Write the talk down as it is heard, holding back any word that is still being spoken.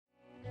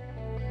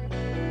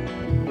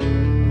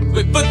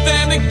But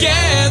then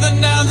together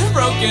now they're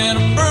broken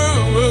and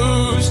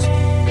bruised.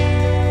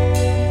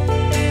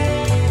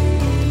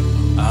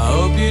 I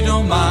hope you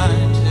don't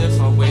mind if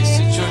I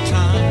wasted your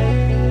time.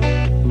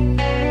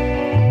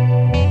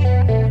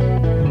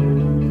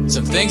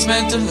 Some things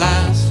meant to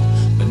last,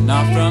 but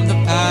not from the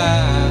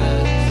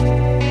past.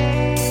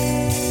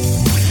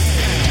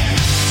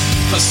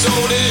 My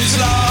soul is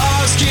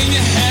lost, can you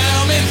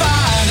help me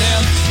find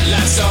him?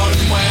 Last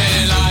autumn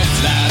when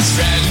life last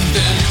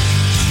strengthened,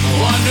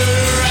 wandered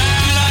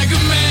around like a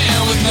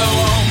man with no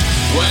home,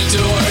 went to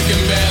work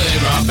and barely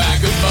brought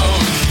back a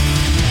bone.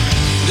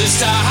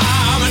 This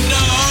time I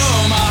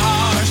know my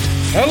heart.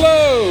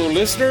 Hello,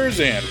 listeners,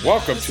 and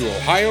welcome to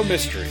Ohio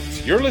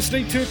Mysteries. You're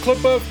listening to a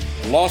clip of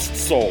Lost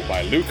Soul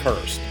by Luke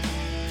Hurst.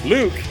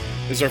 Luke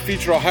is our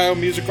featured Ohio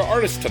musical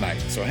artist tonight,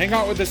 so hang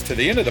out with us to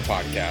the end of the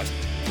podcast.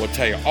 We'll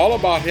tell you all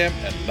about him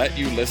and let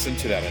you listen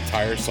to that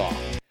entire song.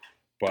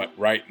 But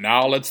right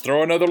now, let's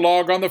throw another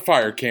log on the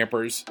fire,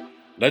 campers.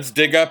 Let's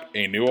dig up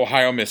a new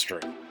Ohio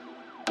mystery.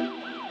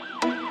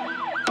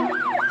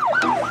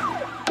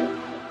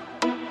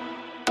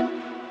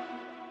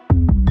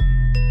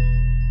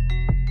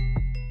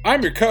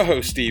 I'm your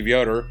co-host, Steve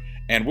Yoder,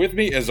 and with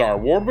me is our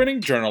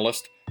award-winning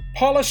journalist,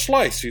 Paula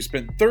Schleiss, who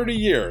spent 30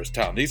 years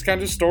telling these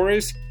kinds of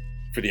stories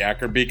for the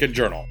Akron Beacon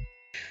Journal.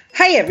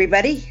 Hi,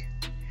 everybody.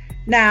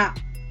 Now,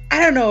 I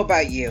don't know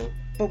about you,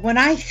 but when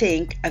I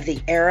think of the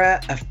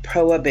era of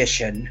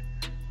Prohibition,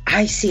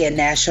 I see a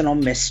national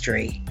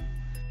mystery.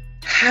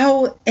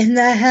 How in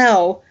the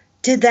hell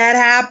did that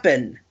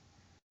happen?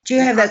 Do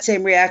you have that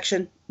same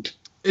reaction?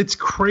 It's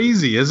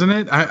crazy, isn't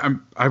it?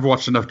 I've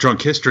watched enough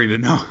drunk history to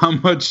know how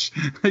much,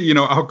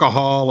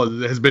 alcohol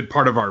has been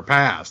part of our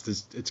past.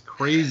 It's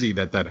crazy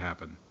that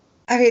happened.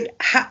 I mean,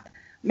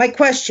 my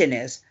question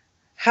is,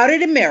 how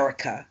did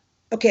America,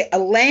 a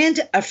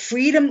land of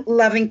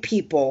freedom-loving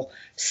people,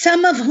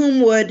 some of whom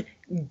would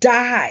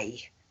die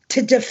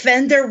to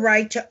defend their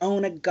right to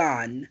own a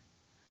gun,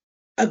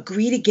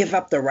 agree to give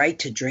up the right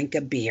to drink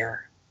a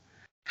beer?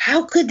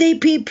 How could they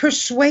be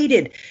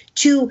persuaded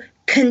to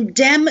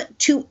condemn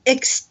to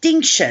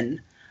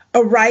extinction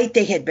a right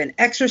they had been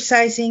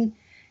exercising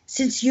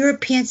since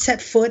Europeans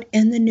set foot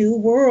in the New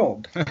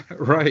World?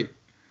 Right.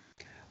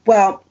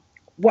 Well,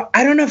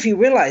 I don't know if you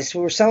realized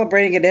we were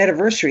celebrating an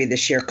anniversary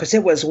this year because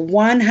it was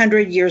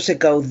 100 years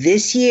ago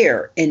this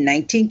year in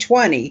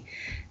 1920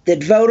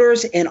 that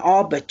voters in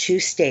all but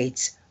 2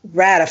 states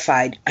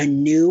ratified a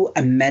new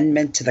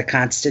amendment to the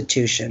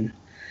Constitution.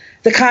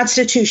 The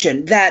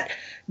Constitution, that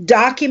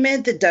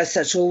document that does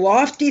such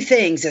lofty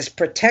things as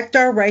protect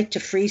our right to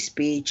free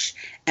speech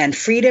and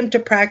freedom to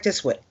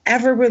practice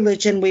whatever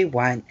religion we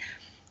want,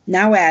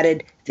 now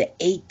added the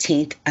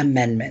 18th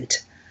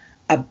Amendment,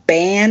 a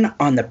ban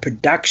on the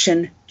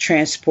production,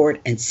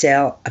 transport, and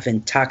sale of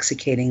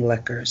intoxicating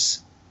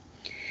liquors.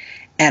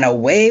 And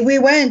away we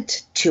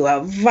went to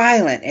a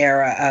violent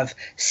era of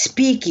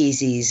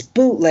speakeasies,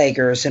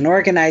 bootleggers, and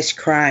organized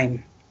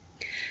crime.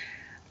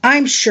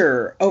 I'm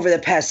sure over the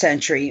past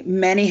century,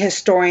 many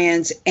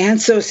historians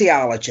and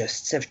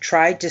sociologists have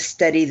tried to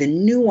study the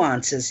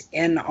nuances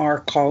in our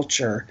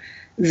culture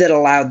that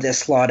allowed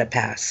this law to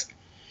pass.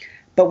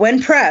 But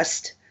when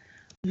pressed,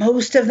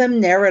 most of them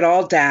narrow it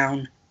all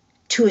down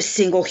to a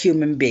single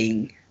human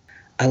being,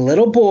 a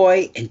little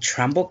boy in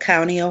Trumbull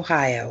County,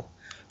 Ohio,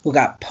 who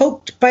got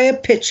poked by a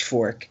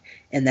pitchfork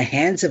in the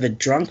hands of a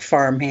drunk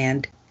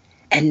farmhand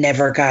and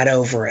never got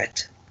over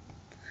it.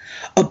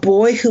 A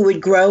boy who would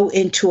grow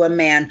into a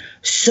man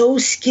so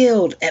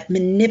skilled at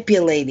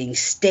manipulating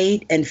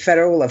state and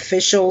federal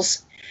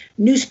officials,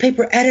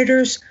 newspaper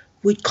editors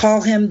would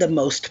call him the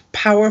most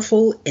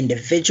powerful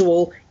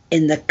individual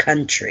in the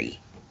country.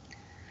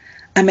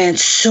 A man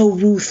so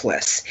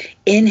ruthless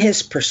in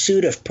his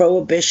pursuit of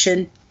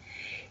prohibition,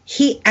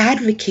 he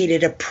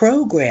advocated a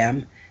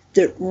program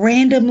that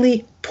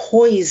randomly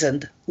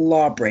poisoned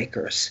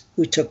lawbreakers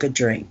who took a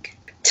drink.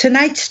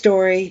 Tonight's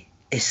story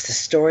is the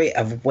story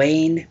of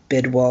Wayne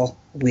Bidwell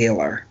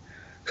Wheeler,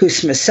 who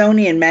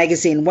Smithsonian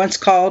Magazine once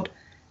called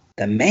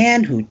the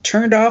man who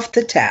turned off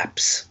the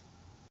taps.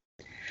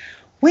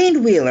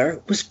 Wayne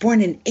Wheeler was born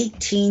in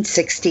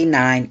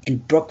 1869 in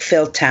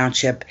Brookfield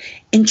Township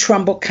in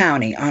Trumbull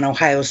County on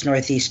Ohio's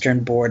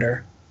northeastern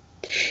border.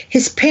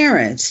 His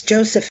parents,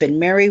 Joseph and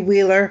Mary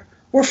Wheeler,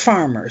 were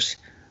farmers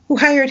who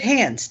hired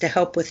hands to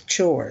help with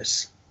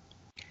chores.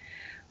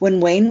 When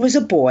Wayne was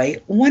a boy,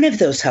 one of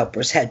those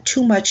helpers had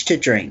too much to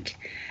drink,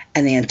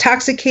 and the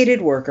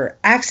intoxicated worker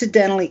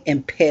accidentally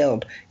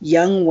impaled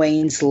young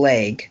Wayne's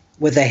leg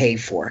with a hay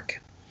fork.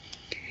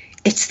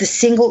 It's the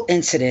single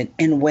incident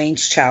in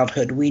Wayne's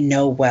childhood we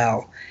know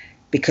well,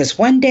 because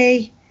one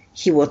day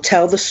he will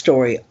tell the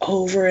story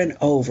over and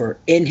over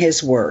in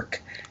his work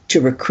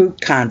to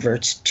recruit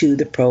converts to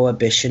the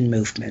Prohibition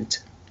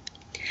movement.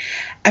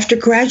 After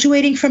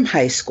graduating from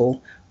high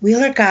school,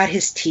 Wheeler got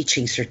his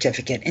teaching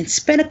certificate and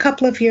spent a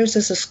couple of years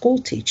as a school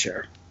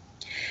teacher.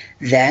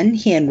 Then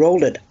he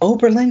enrolled at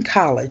Oberlin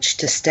College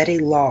to study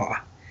law,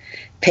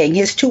 paying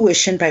his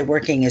tuition by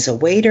working as a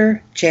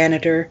waiter,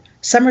 janitor,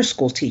 summer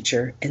school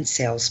teacher, and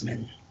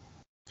salesman.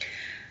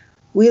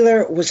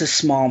 Wheeler was a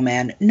small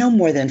man, no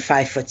more than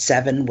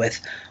 5'7", with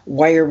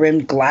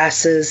wire-rimmed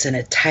glasses and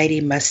a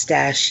tidy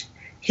mustache.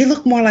 He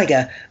looked more like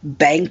a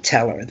bank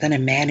teller than a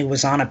man who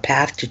was on a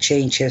path to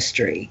change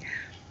history.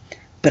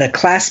 But a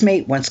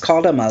classmate once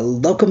called him a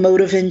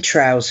locomotive in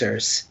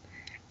trousers,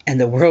 and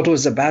the world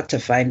was about to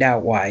find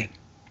out why.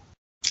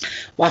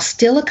 While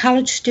still a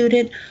college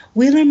student,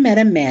 Wheeler met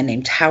a man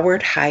named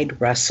Howard Hyde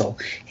Russell.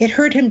 He had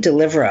heard him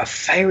deliver a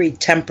fiery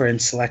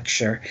temperance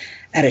lecture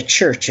at a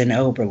church in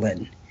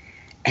Oberlin,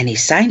 and he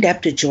signed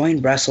up to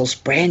join Russell's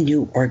brand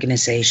new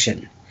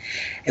organization.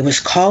 It was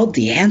called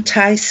the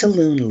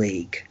Anti-Saloon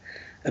League,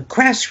 a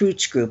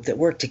grassroots group that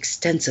worked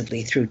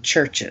extensively through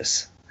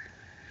churches.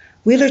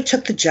 Wheeler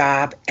took the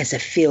job as a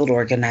field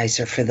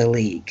organizer for the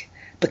league,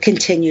 but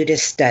continued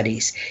his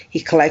studies. He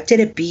collected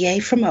a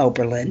BA from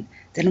Oberlin,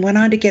 then went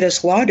on to get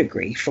his law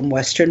degree from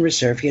Western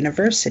Reserve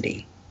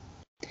University.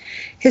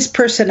 His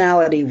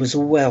personality was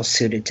well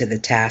suited to the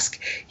task.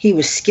 He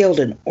was skilled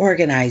in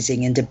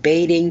organizing and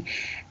debating,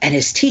 and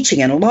his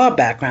teaching and law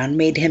background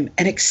made him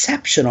an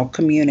exceptional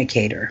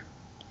communicator.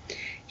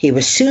 He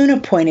was soon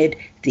appointed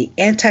the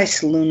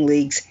Anti-Saloon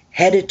League's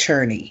head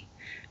attorney,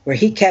 where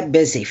he kept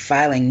busy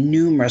filing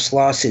numerous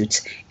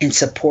lawsuits in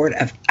support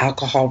of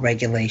alcohol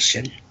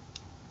regulation.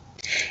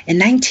 In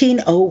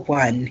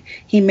 1901,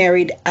 he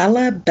married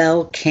Ella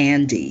Bell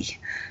Candy,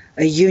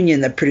 a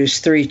union that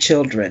produced 3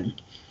 children.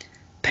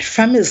 But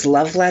from his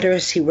love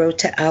letters he wrote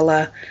to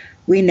Ella,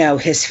 we know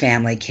his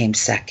family came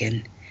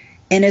second.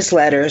 In his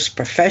letters,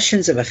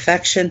 professions of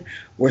affection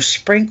were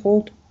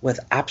sprinkled with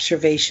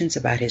observations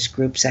about his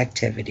group's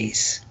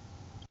activities.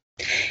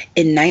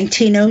 In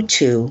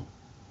 1902,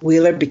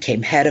 Wheeler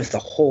became head of the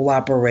whole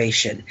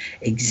operation,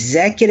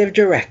 executive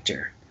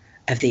director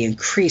of the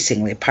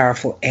increasingly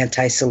powerful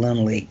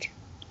Anti-Saloon League.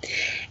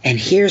 And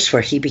here's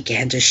where he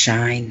began to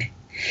shine.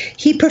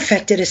 He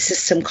perfected a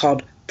system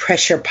called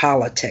pressure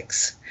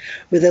politics,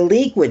 where the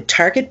league would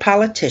target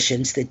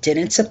politicians that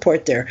didn't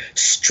support their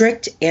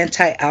strict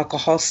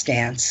anti-alcohol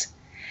stance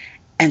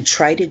and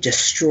try to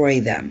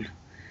destroy them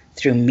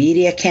through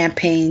media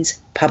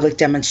campaigns, public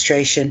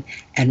demonstration,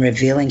 and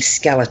revealing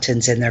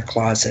skeletons in their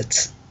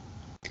closets.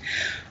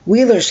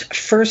 Wheeler's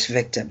first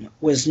victim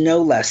was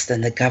no less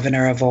than the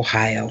governor of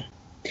Ohio.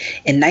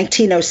 In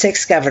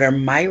 1906, Governor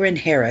Myron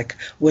Herrick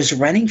was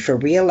running for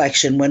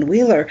re-election when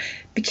Wheeler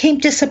became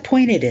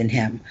disappointed in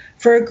him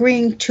for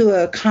agreeing to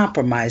a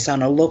compromise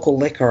on a local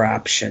liquor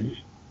option.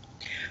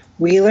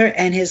 Wheeler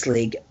and his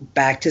league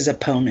backed his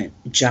opponent,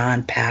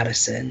 John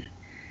Pattison,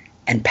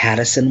 and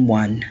Pattison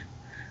won.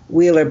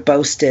 Wheeler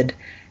boasted,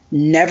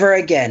 "Never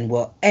again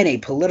will any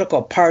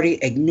political party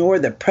ignore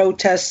the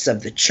protests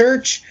of the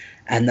church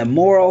and the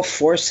moral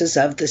forces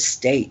of the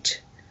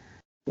state,"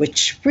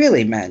 which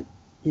really meant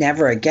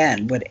never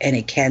again would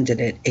any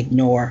candidate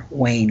ignore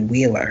Wayne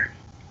Wheeler.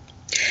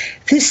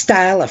 This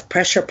style of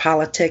pressure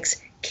politics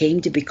came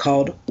to be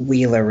called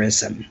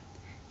Wheelerism.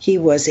 He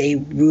was a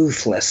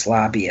ruthless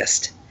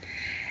lobbyist,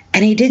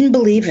 and he didn't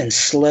believe in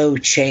slow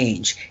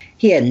change.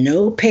 He had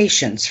no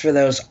patience for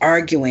those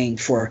arguing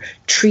for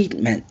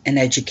treatment and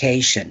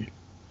education.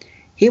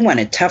 He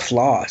wanted tough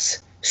laws,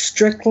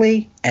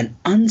 strictly and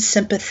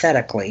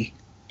unsympathetically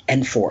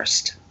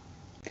enforced.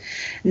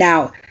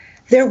 Now,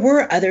 there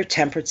were other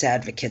temperance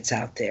advocates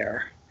out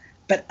there,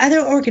 but other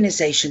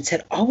organizations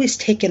had always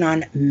taken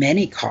on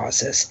many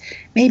causes,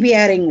 maybe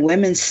adding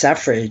women's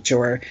suffrage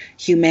or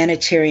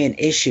humanitarian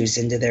issues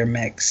into their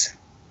mix.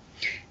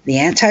 The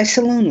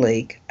Anti-Saloon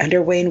League,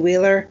 under Wayne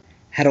Wheeler,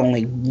 had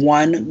only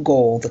one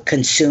goal that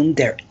consumed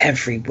their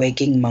every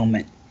waking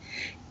moment: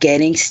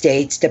 getting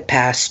states to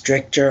pass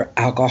stricter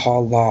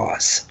alcohol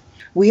laws.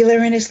 Wheeler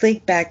and his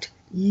league backed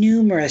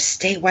numerous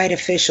statewide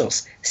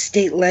officials,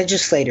 state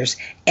legislators,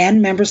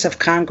 and members of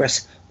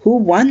Congress who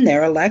won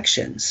their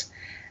elections,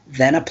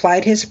 then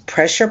applied his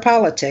pressure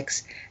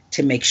politics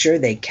to make sure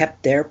they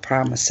kept their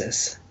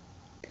promises.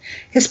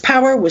 His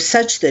power was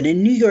such that a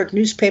New York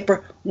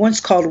newspaper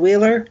once called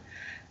Wheeler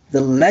the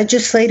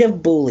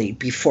legislative bully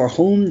before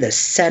whom the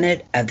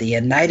Senate of the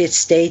United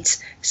States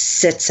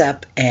sits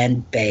up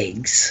and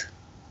begs.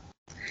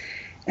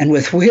 And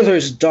with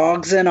Wheeler's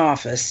dogs in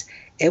office,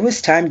 it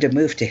was time to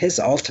move to his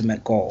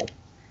ultimate goal: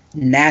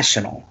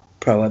 national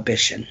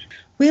prohibition.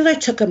 Wheeler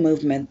took a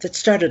movement that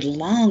started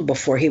long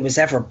before he was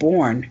ever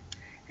born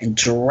and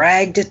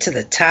dragged it to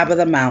the top of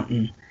the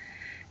mountain.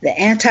 The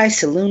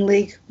Anti-Saloon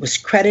League was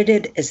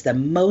credited as the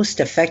most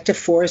effective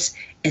force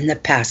in the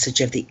passage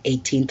of the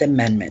 18th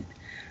Amendment,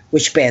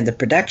 which banned the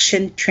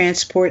production,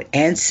 transport,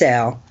 and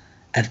sale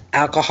of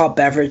alcohol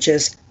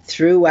beverages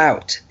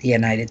throughout the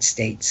United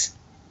States.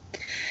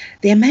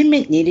 The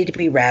amendment needed to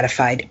be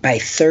ratified by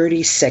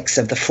 36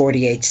 of the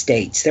 48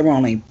 states. There were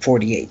only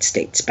 48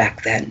 states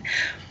back then.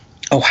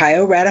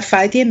 Ohio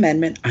ratified the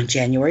amendment on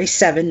January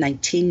 7,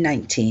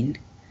 1919.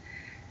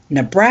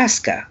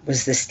 Nebraska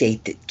was the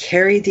state that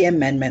carried the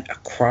amendment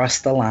across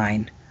the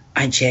line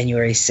on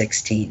January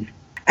 16.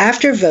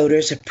 After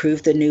voters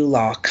approved the new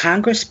law,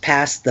 Congress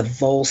passed the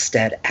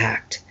Volstead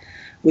Act,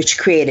 which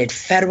created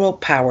federal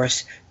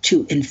powers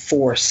to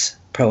enforce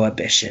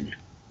prohibition.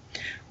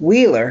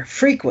 Wheeler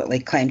frequently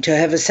claimed to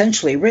have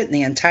essentially written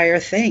the entire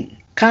thing.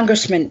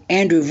 Congressman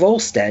Andrew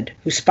Volstead,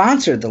 who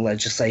sponsored the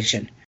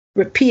legislation,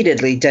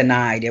 repeatedly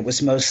denied it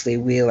was mostly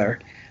Wheeler.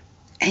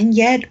 And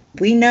yet,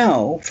 we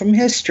know from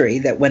history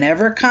that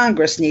whenever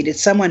Congress needed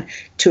someone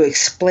to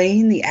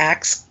explain the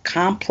Act's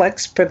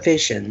complex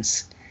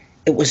provisions,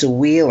 it was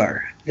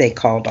Wheeler they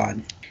called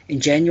on. In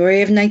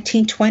January of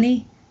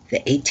 1920, the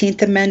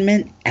 18th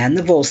Amendment and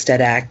the Volstead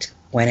Act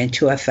went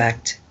into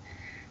effect,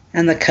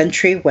 and the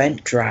country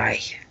went dry.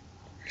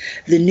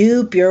 The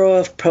new Bureau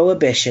of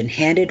Prohibition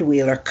handed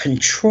Wheeler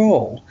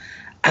control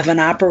of an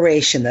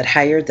operation that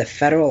hired the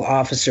federal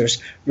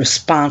officers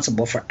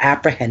responsible for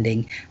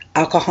apprehending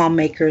alcohol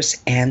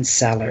makers and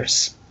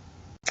sellers.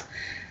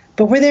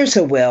 But where there's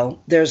a will,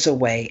 there's a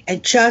way.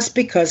 And just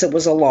because it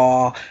was a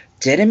law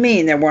didn't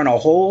mean there weren't a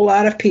whole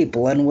lot of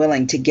people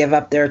unwilling to give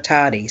up their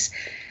toddies.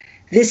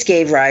 This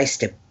gave rise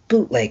to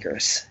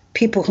bootleggers,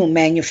 people who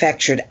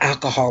manufactured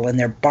alcohol in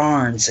their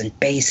barns and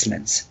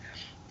basements,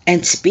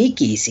 and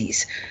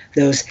speakeasies,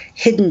 those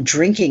hidden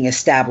drinking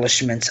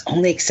establishments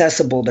only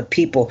accessible to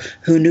people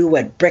who knew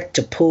what brick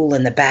to pull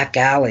in the back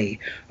alley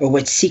or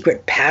what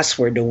secret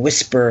password to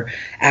whisper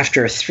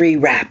after 3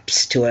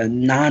 raps to a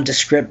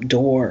nondescript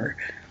door.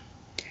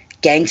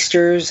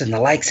 Gangsters and the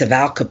likes of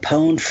Al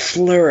Capone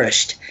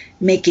flourished,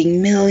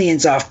 making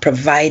millions off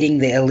providing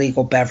the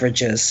illegal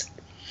beverages.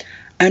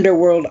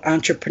 Underworld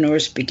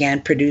entrepreneurs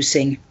began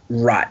producing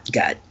rot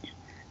gut,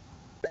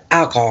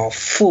 alcohol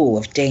full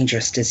of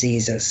dangerous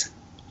diseases.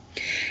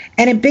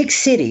 And in big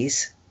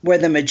cities, where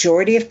the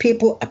majority of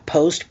people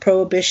opposed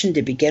prohibition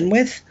to begin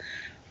with,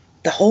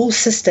 the whole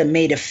system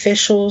made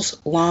officials,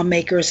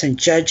 lawmakers, and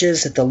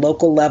judges at the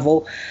local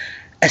level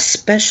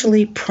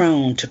especially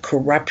prone to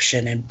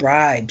corruption and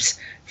bribes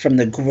from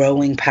the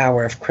growing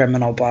power of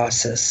criminal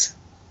bosses.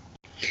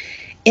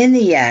 In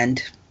the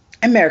end,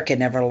 America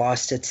never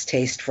lost its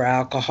taste for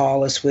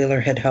alcohol as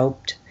Wheeler had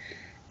hoped.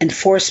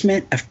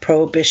 Enforcement of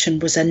prohibition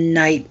was a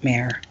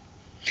nightmare.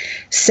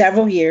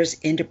 Several years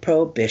into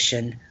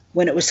prohibition,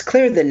 when it was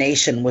clear the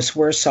nation was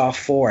worse off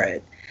for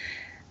it,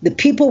 the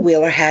people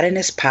Wheeler had in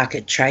his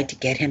pocket tried to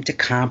get him to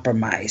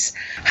compromise.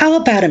 How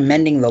about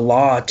amending the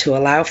law to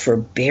allow for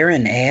beer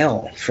and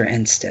ale, for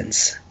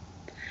instance?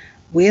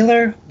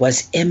 Wheeler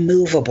was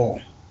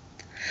immovable,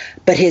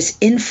 but his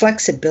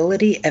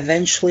inflexibility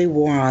eventually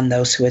wore on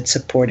those who had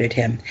supported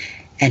him,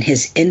 and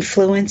his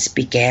influence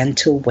began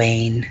to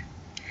wane.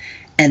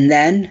 And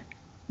then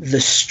the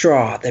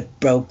straw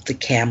that broke the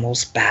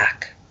camel's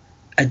back,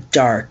 a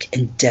dark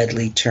and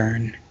deadly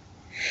turn.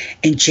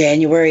 In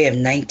January of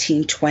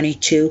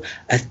 1922,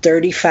 a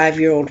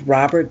 35-year-old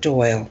Robert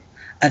Doyle,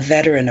 a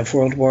veteran of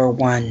World War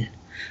I,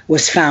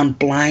 was found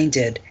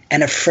blinded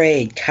and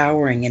afraid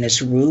cowering in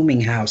his rooming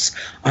house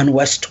on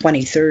West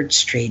 23rd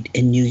Street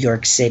in New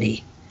York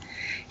City.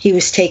 He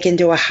was taken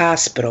to a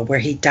hospital where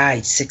he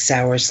died 6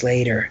 hours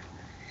later.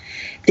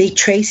 They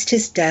traced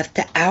his death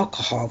to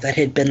alcohol that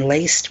had been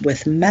laced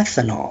with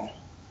methanol.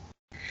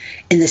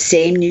 In the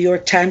same New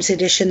York Times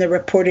edition that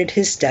reported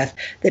his death,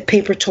 the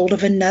paper told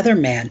of another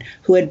man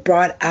who had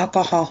brought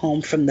alcohol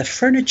home from the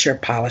furniture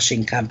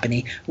polishing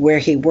company where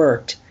he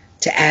worked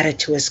to add it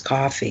to his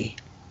coffee.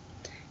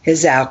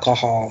 His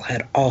alcohol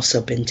had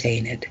also been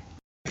tainted.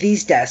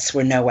 These deaths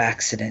were no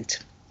accident.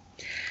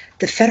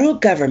 The federal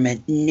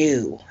government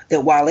knew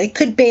that while it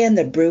could ban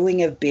the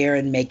brewing of beer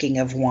and making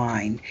of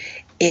wine,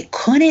 it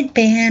couldn't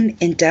ban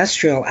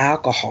industrial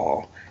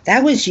alcohol.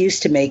 That was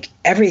used to make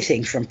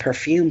everything from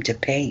perfume to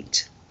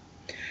paint.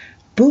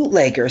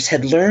 Bootleggers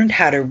had learned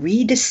how to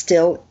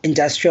redistill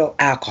industrial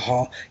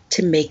alcohol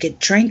to make it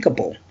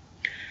drinkable.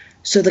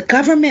 So the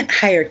government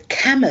hired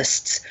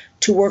chemists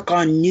to work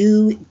on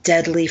new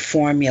deadly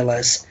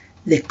formulas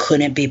that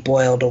couldn't be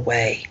boiled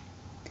away.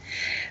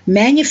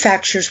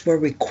 Manufacturers were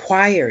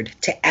required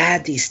to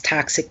add these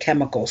toxic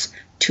chemicals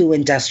to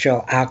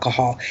industrial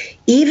alcohol,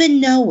 even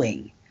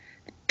knowing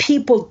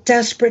people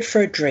desperate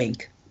for a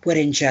drink would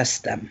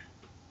ingest them.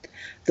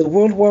 The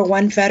World War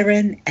I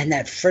veteran and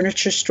that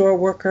furniture store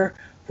worker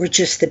were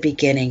just the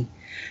beginning.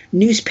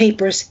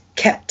 Newspapers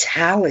kept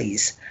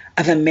tallies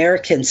of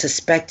Americans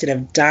suspected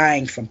of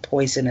dying from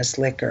poisonous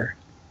liquor.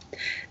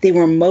 They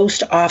were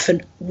most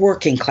often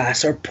working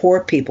class or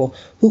poor people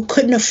who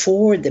couldn't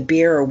afford the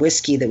beer or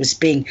whiskey that was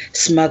being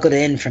smuggled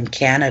in from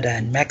Canada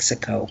and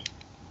Mexico.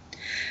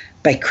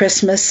 By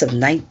Christmas of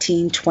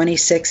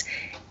 1926,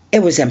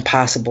 it was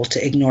impossible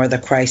to ignore the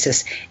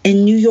crisis.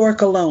 In New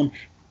York alone,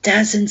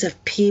 dozens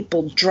of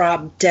people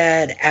dropped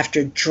dead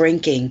after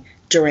drinking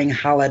during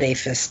holiday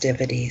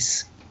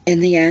festivities. In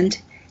the end,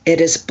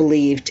 it is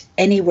believed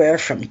anywhere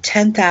from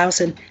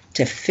 10,000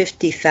 to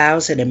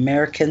 50,000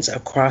 Americans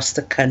across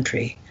the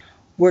country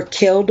were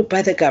killed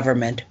by the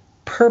government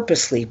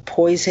purposely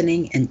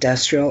poisoning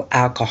industrial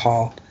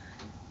alcohol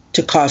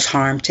to cause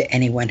harm to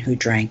anyone who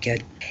drank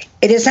it.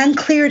 It is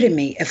unclear to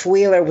me if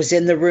Wheeler was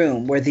in the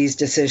room where these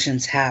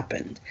decisions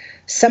happened.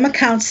 Some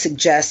accounts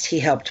suggest he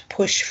helped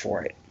push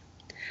for it,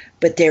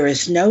 but there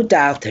is no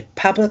doubt that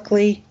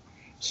publicly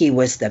he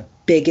was the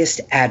biggest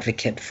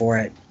advocate for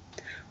it.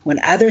 when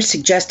others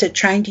suggested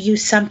trying to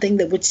use something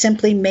that would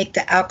simply make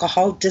the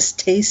alcohol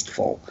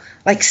distasteful,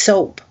 like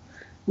soap,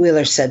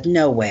 Wheeler said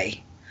no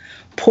way.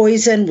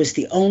 Poison was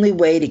the only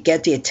way to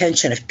get the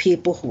attention of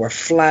people who were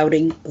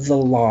flouting the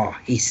law,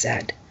 he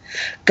said.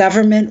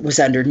 Government was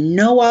under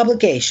no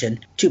obligation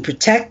to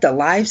protect the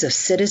lives of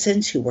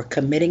citizens who were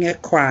committing a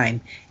crime,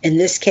 in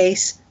this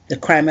case, the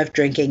crime of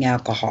drinking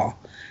alcohol.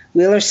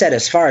 Wheeler said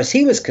as far as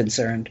he was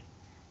concerned,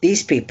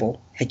 these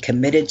people had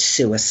committed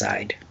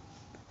suicide.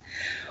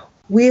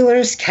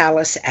 Wheeler's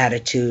callous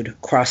attitude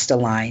crossed a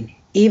line,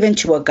 even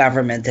to a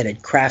government that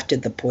had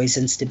crafted the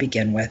poisons to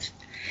begin with.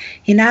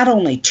 He not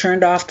only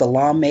turned off the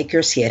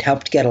lawmakers he had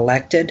helped get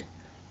elected,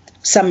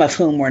 some of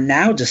whom were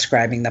now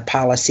describing the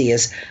policy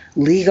as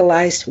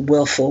legalized,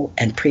 willful,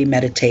 and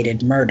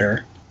premeditated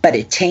murder, but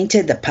it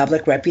tainted the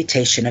public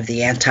reputation of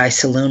the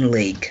Anti-Saloon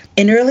League.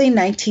 In early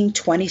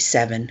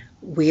 1927,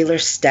 Wheeler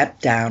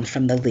stepped down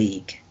from the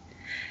League.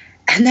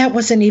 And that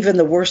wasn't even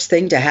the worst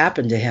thing to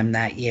happen to him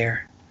that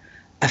year.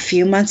 A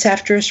few months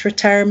after his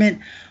retirement,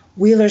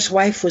 Wheeler's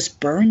wife was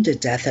burned to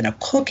death in a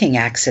cooking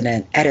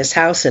accident at his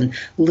house in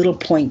Little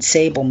Point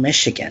Sable,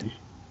 Michigan.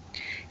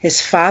 His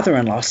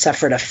father-in-law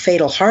suffered a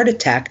fatal heart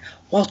attack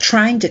while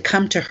trying to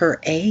come to her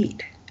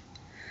aid.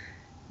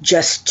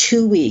 Just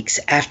 2 weeks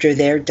after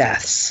their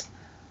deaths,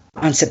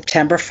 on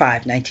September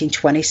 5,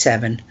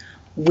 1927,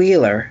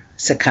 Wheeler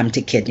succumbed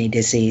to kidney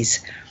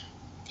disease.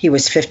 He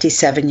was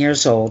 57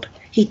 years old.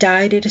 He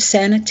died at a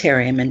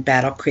sanitarium in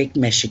Battle Creek,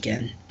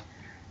 Michigan,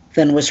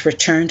 then was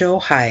returned to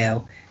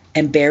Ohio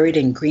and buried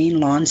in Green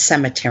Lawn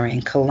Cemetery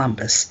in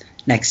Columbus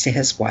next to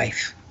his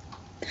wife.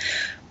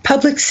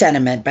 Public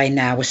sentiment by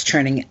now was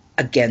turning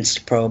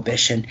against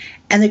Prohibition,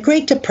 and the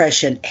Great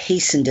Depression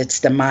hastened its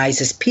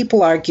demise as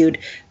people argued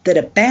that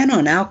a ban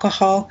on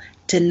alcohol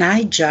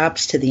denied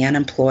jobs to the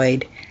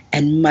unemployed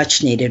and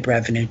much-needed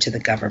revenue to the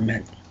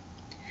government.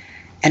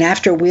 And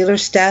after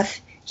Wheeler's death,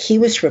 he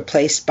was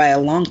replaced by a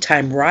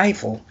longtime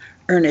rival,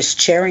 Ernest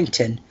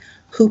Charrington,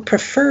 who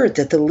preferred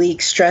that the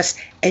League stress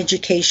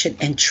education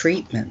and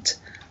treatment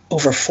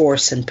over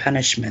force and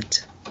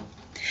punishment.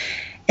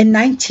 In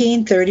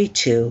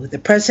 1932, the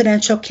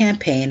presidential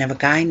campaign of a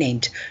guy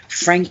named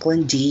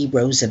Franklin D.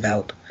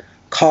 Roosevelt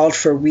called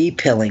for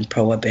repealing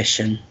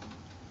Prohibition.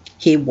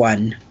 He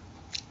won,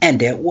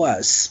 and it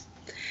was.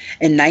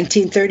 In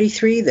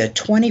 1933, the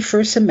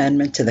 21st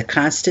Amendment to the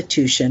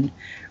Constitution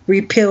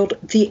repealed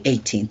the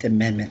 18th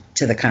Amendment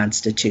to the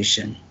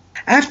Constitution.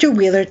 After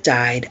Wheeler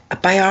died, a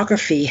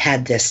biography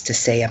had this to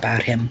say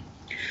about him.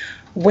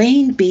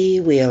 Wayne B.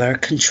 Wheeler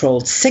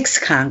controlled 6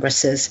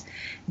 Congresses,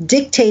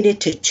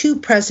 dictated to 2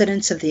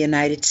 presidents of the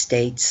United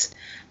States,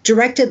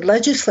 directed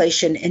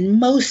legislation in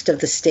most of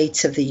the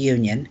states of the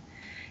Union,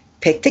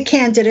 picked the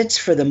candidates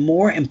for the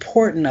more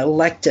important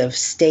elective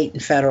state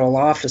and federal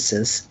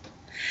offices,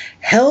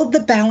 held the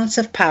balance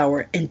of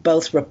power in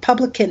both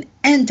Republican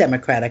and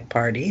Democratic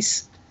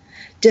parties,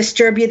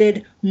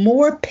 distributed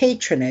more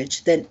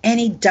patronage than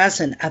any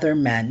dozen other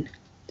men,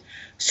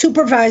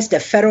 supervised a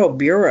federal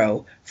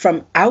bureau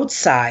from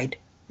outside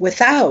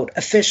without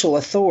official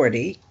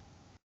authority,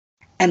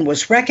 and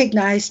was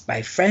recognized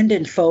by friend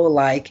and foe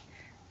alike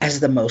as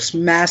the most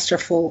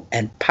masterful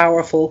and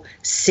powerful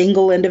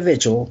single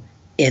individual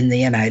in the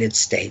United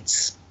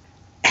States.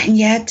 And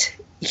yet,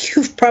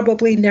 you've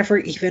probably never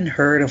even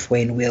heard of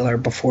Wayne Wheeler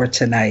before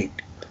tonight.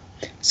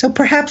 So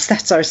perhaps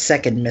that's our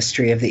second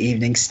mystery of the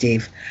evening,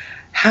 Steve.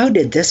 How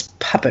did this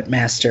puppet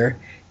master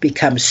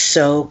become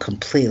so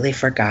completely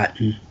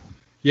forgotten?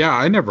 Yeah,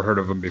 I never heard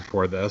of him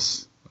before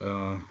this.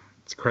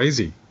 It's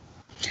crazy.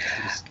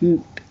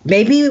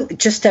 Maybe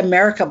just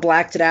America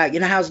blacked it out. You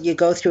know how you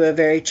go through a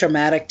very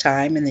traumatic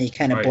time and then you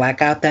kind of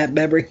black out that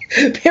memory?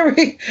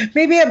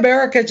 Maybe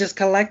America just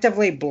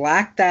collectively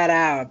blacked that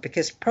out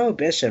because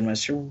Prohibition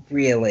was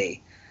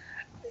really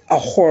a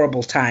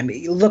horrible time.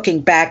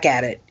 Looking back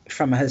at it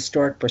from a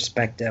historic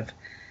perspective,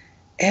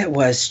 it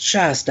was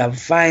just a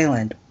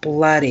violent,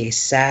 bloody,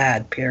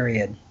 sad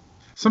period.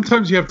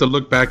 Sometimes you have to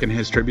look back in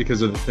history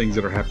because of the things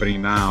that are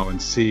happening now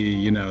and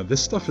see,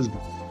 this stuff is...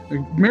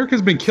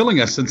 America's been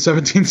killing us since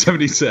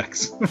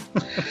 1776.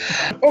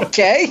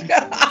 Okay.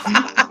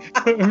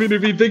 I mean,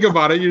 if you think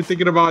about it, you're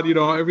thinking about,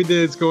 everything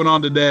that's going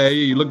on today.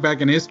 You look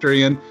back in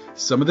history and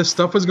some of this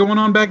stuff was going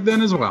on back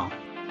then as well.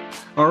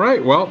 All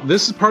right. Well,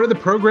 this is part of the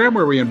program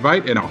where we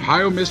invite an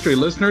Ohio Mystery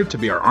listener to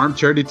be our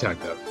armchair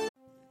detective.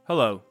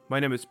 Hello, my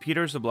name is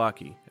Peter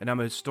Zablocki, and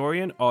I'm a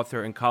historian,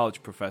 author, and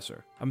college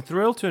professor. I'm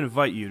thrilled to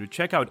invite you to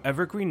check out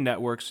Evergreen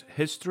Network's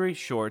History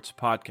Shorts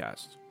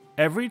podcast.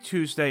 Every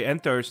Tuesday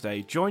and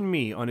Thursday, join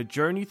me on a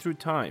journey through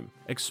time,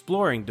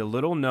 exploring the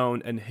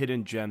little-known and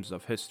hidden gems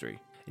of history.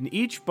 In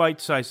each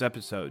bite-sized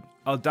episode,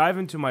 I'll dive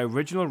into my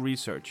original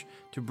research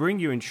to bring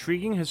you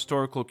intriguing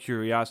historical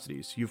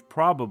curiosities you've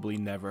probably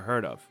never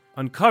heard of,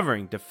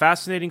 uncovering the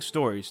fascinating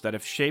stories that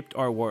have shaped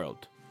our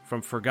world,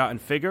 from forgotten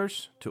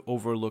figures to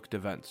overlooked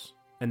events.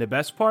 And the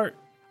best part?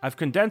 I've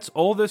condensed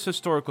all this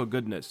historical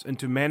goodness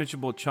into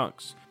manageable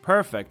chunks,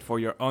 perfect for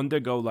your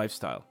on-the-go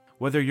lifestyle.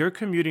 Whether you're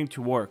commuting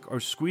to work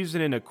or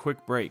squeezing in a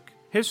quick break,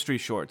 History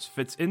Shorts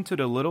fits into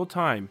the little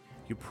time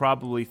you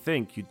probably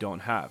think you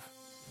don't have.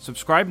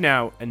 Subscribe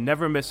now and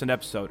never miss an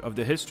episode of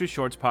the History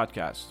Shorts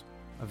podcast,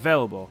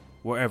 available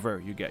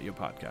wherever you get your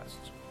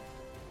podcasts.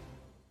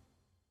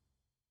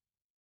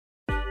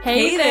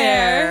 Hey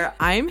there!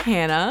 I'm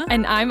Hannah.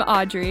 And I'm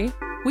Audrey.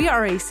 We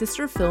are a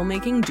sister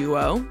filmmaking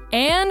duo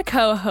And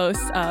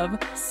co-hosts of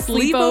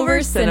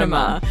Sleepover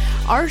Cinema,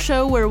 our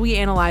show where we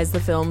analyze the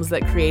films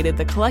that created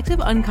the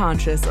collective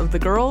unconscious of the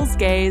girls,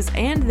 gays,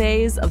 and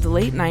theys of the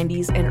late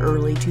 90s and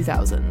early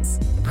 2000s.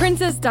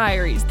 Princess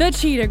Diaries, The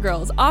Cheetah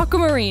Girls,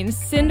 Aquamarine,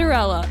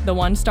 Cinderella, the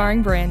one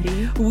starring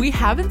Brandy. We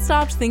haven't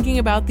stopped thinking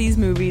about these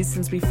movies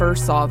since we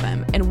first saw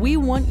them, and we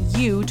want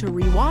you to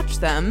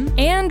rewatch them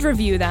And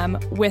review them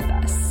with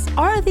us.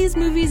 Are these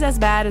movies as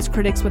bad as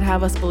critics would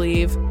have us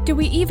believe? Do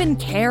we even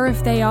care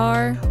if they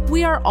are?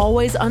 We are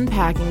always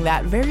unpacking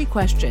that very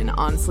question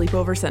on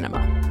Sleepover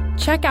Cinema.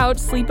 Check out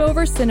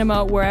Sleepover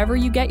Cinema wherever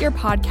you get your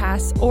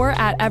podcasts or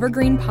at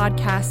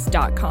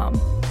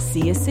evergreenpodcasts.com.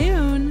 See you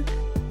soon.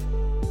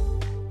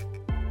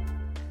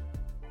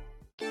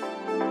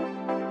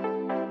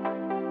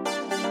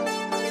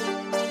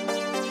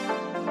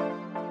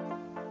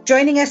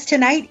 Joining us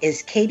tonight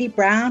is Katie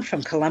Brown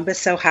from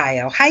Columbus,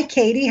 Ohio. Hi,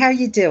 Katie. How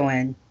you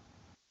doing?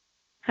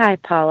 Hi,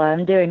 Paula.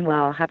 I'm doing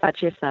well. How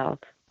about yourself?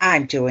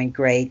 I'm doing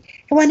great.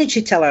 And why don't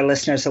you tell our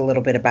listeners a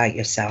little bit about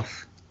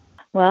yourself?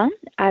 Well,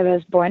 I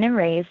was born and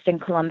raised in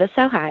Columbus,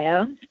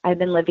 Ohio. I've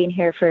been living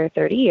here for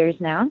 30 years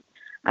now.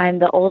 I'm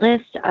the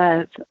oldest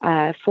of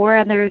 4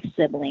 other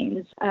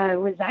siblings. I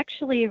was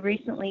actually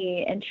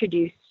recently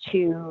introduced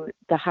to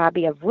the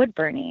hobby of wood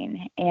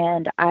burning,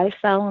 and I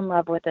fell in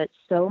love with it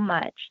so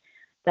much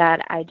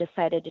that I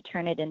decided to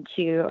turn it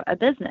into a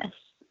business.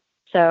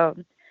 So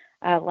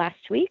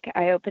last week,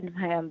 I opened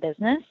my own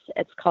business.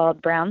 It's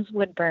called Brown's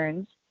Wood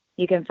Burns.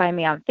 You can find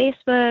me on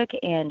Facebook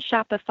and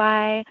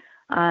Shopify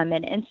and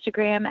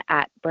Instagram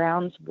at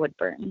Brown's Wood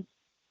Burns.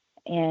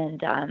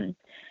 And I'm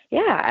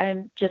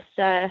just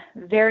a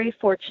very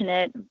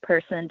fortunate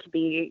person to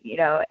be,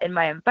 in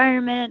my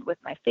environment with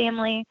my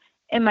family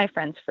and my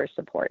friends for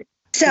support.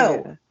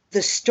 So,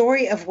 the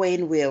story of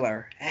Wayne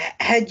Wheeler.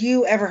 Had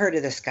you ever heard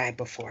of this guy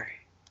before?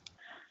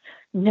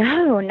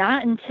 No,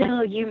 not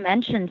until you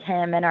mentioned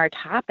him in our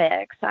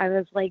topics. I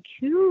was like,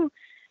 who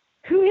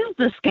is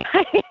this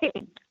guy?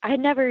 I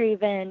never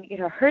even,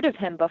 heard of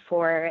him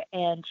before,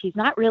 and he's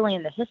not really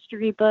in the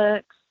history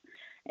books.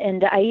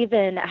 And I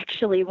even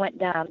actually went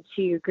down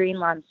to Green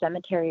Lawn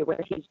Cemetery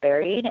where he's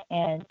buried,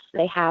 and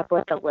they have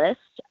a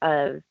list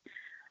of,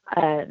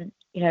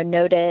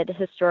 noted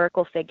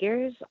historical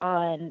figures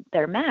on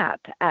their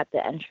map at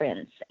the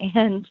entrance.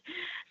 And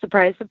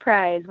surprise,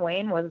 surprise,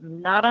 Wayne was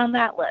not on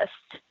that list.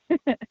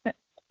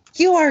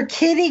 You are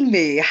kidding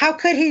me. How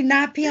could he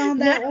not be on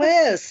that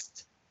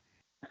list?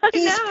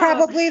 He's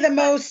probably the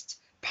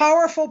most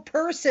powerful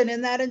person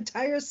in that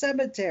entire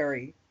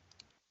cemetery.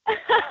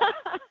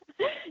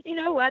 You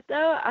know what,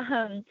 though?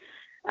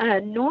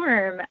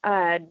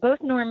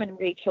 Both Norm and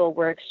Rachel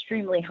were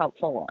extremely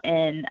helpful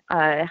in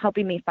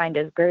helping me find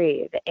his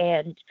grave.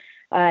 And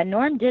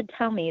Norm did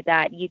tell me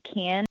that you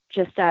can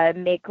just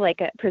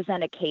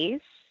present a case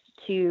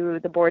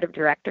to the board of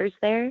directors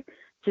there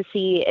to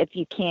see if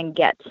you can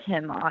get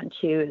him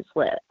onto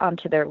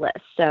their list.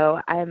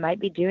 So I might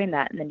be doing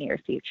that in the near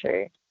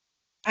future.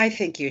 I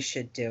think you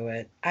should do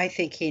it. I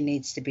think he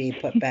needs to be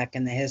put back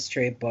in the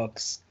history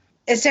books.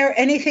 Is there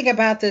anything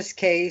about this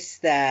case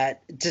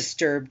that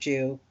disturbed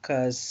you?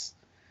 Because,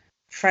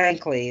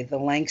 frankly, the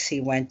lengths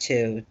he went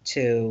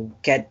to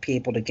get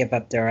people to give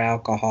up their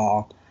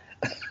alcohol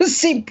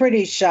seemed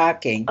pretty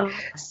shocking. Oh.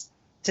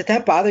 Did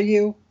that bother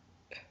you?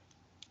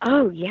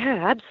 Oh,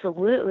 yeah,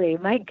 absolutely.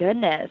 My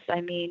goodness.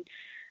 I mean,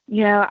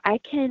 I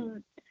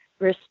can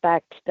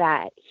respect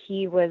that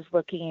he was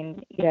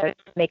looking, to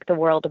make the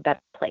world a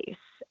better place.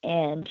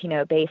 And,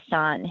 based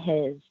on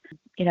his,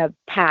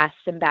 past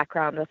and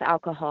background with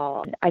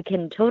alcohol, I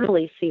can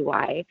totally see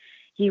why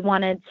he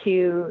wanted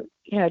to,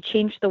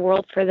 change the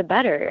world for the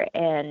better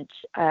and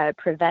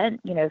prevent,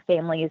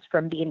 families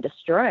from being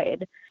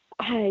destroyed.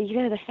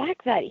 The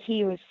fact that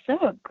he was so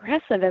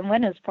aggressive and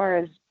went as far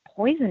as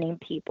poisoning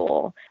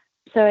people.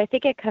 So I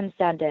think it comes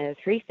down to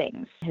 3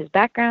 things: his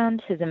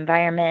background, his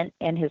environment,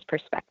 and his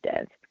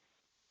perspective.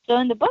 So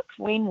in the book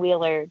Wayne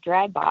Wheeler,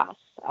 Dry Boss,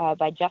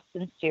 by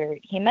Justin Stewart,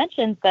 he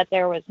mentions that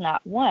there was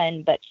not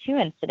 1, but 2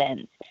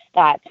 incidents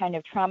that kind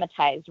of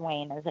traumatized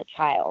Wayne as a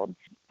child.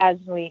 As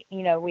we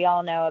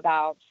all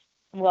now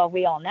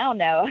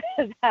know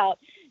about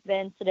the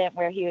incident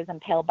where he was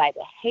impaled by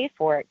the hay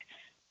fork.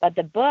 But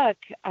the book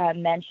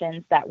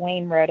mentions that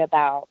Wayne wrote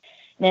about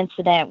an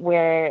incident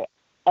where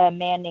a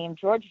man named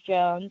George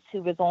Jones,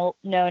 who was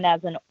known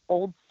as an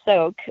old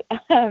soak,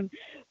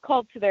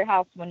 called to their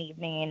house one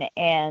evening,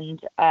 and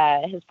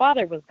his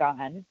father was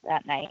gone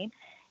that night.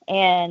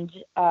 And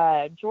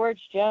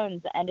George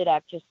Jones ended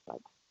up just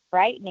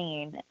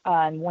frightening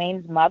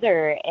Wayne's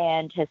mother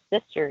and his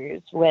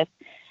sisters with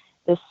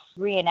this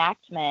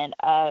reenactment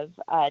of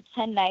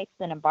 10 nights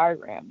in a bar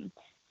room.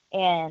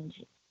 And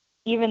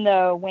even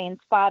though Wayne's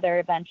father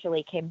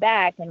eventually came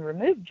back and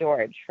removed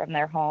George from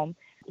their home,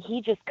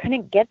 he just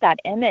couldn't get that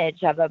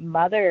image of a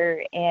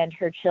mother and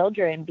her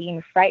children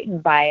being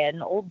frightened by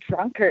an old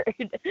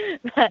drunkard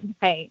that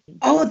night.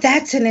 Oh,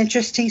 that's an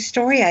interesting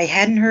story. I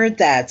hadn't heard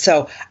that.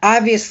 So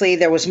obviously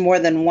there was more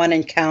than one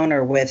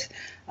encounter with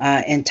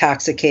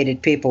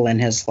intoxicated people in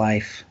his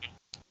life.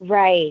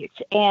 Right.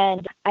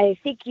 And I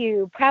think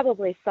you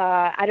probably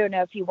saw, I don't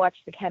know if you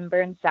watched the Ken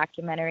Burns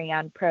documentary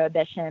on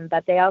Prohibition,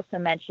 but they also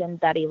mentioned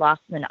that he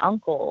lost an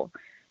uncle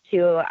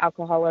to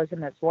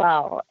alcoholism as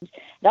well.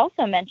 It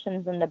also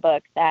mentions in the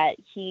book that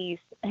his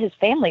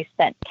family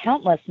spent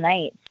countless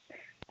nights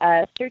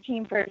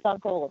searching for his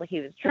uncle.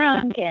 He was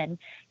drunk, and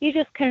he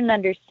just couldn't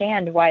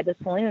understand why the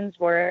saloons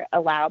were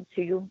allowed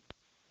to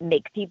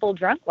make people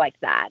drunk like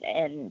that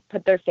and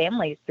put their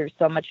families through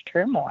so much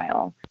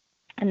turmoil.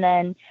 And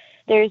then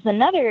there's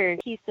another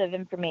piece of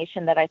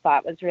information that I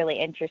thought was really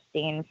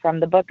interesting from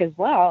the book as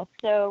well.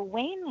 So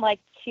Wayne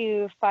liked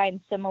to find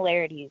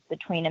similarities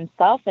between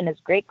himself and his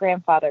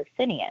great-grandfather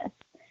Phineas,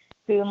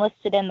 who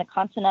enlisted in the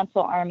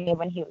Continental Army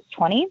when he was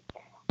 20.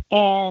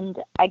 And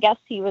I guess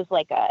he was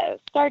like a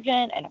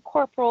sergeant and a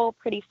corporal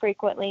pretty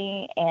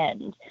frequently.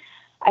 And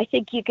I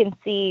think you can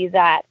see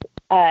that,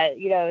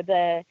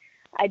 the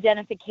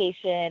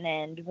identification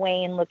and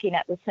Wayne looking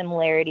at the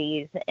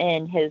similarities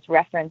in his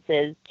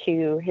references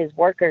to his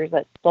workers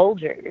as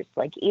soldiers,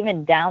 like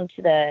even down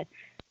to the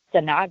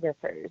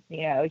stenographers.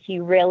 He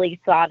really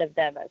thought of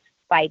them as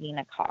fighting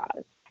a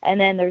cause.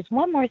 And then there's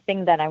one more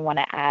thing that I want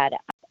to add.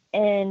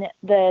 In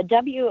the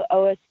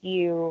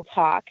WOSU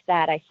talk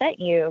that I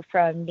sent you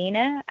from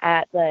Nina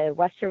at the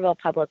Westerville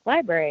Public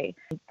Library,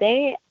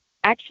 they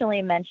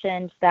actually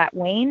mentioned that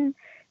Wayne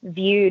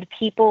viewed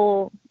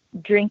people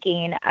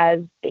drinking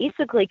as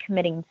basically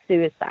committing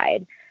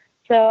suicide.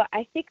 So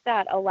I think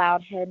that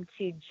allowed him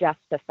to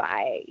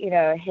justify,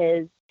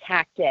 his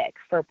tactic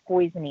for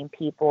poisoning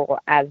people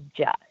as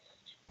just.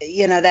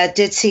 That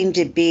did seem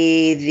to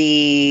be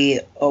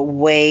the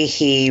way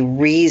he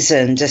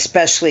reasoned,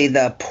 especially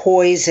the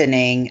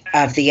poisoning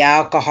of the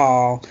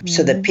alcohol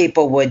so that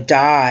people would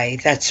die.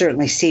 That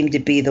certainly seemed to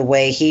be the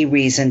way he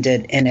reasoned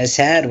it in his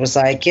head. Was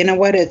like, you know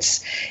what,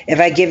 if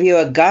I give you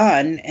a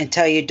gun and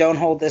tell you don't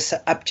hold this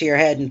up to your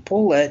head and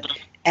pull it,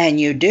 and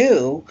you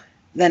do,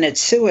 then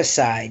it's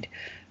suicide.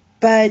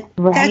 But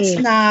that's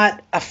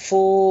not a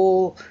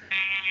full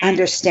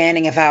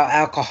understanding of how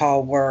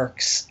alcohol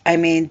works. I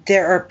mean,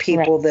 there are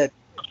people that,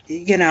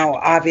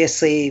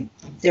 obviously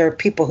there are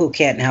people who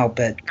can't help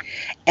it.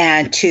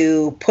 And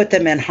to put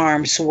them in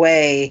harm's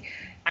way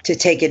to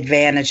take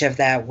advantage of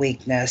that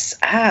weakness,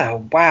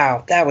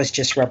 wow, that was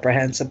just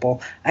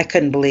reprehensible. I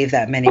couldn't believe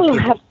that many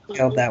people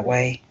feel that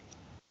way.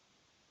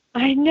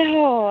 I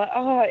know.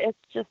 Oh, it's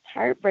just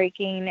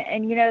heartbreaking.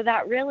 And,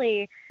 that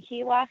really,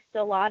 he lost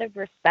a lot of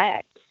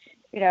respect,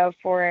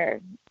 for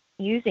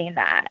using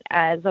that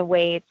as a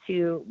way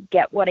to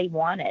get what he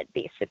wanted,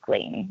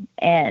 basically.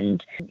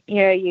 And,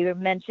 you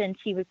mentioned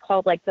he was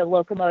called like the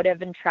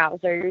locomotive in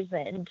trousers,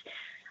 and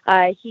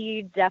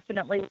he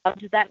definitely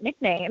loved that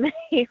nickname.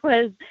 He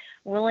was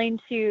willing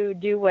to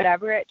do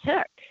whatever it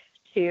took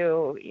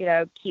to,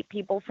 keep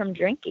people from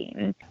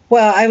drinking.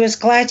 Well, I was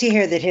glad to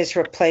hear that his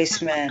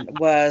replacement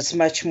was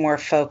much more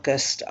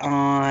focused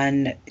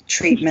on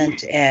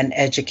treatment and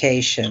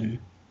education.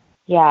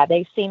 Yeah,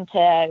 they seem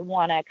to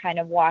want to kind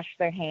of wash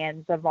their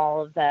hands of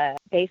all of the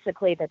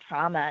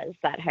traumas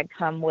that had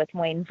come with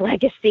Wayne's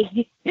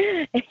legacy.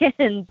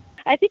 And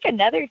I think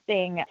another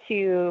thing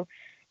to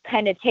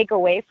kind of take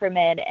away from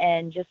it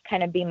and just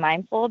kind of be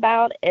mindful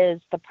about is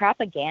the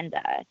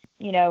propaganda.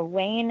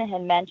 Wayne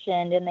had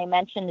mentioned, and they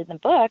mentioned in the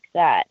book,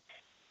 that,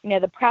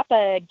 the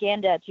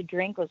propaganda to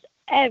drink was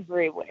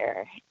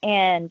everywhere.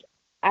 And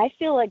I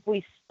feel like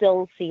we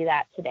still see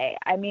that today.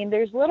 I mean,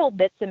 there's little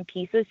bits and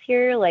pieces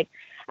here. Like,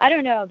 I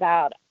don't know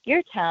about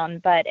your town,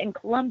 but in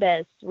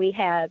Columbus, we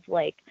have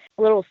like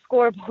little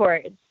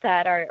scoreboards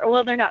that are,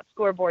 well, they're not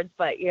scoreboards,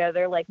 but,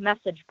 they're like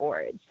message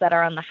boards that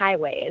are on the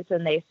highways.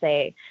 And they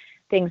say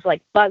things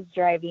like buzz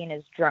driving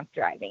is drunk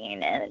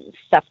driving and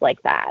stuff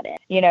like that.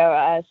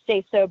 And,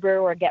 stay sober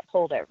or get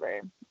pulled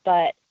over.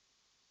 But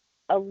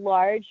a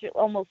large,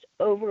 almost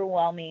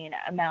overwhelming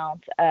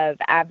amount of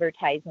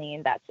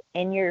advertising that's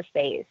in your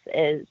face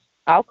is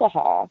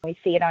alcohol. We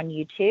see it on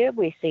YouTube.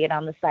 We see it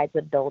on the sides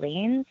of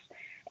buildings.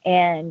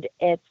 And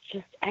it's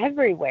just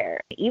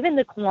everywhere. Even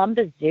the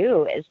Columbus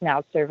Zoo is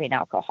now serving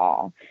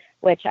alcohol,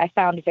 which I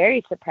found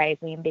very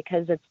surprising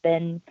because it's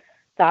been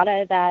thought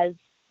of as,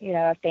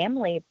 a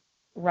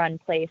family-run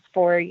place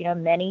for,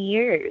 many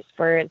years,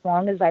 for as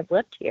long as I've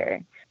lived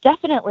here.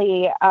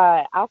 Definitely,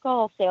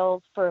 alcohol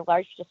sales for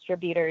large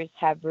distributors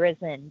have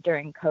risen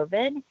during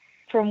COVID.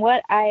 From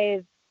what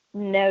I've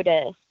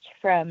noticed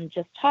from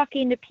just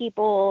talking to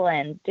people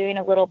and doing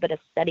a little bit of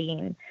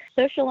studying,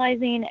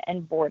 socializing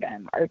and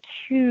boredom are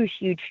two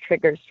huge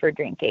triggers for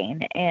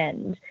drinking.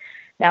 And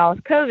now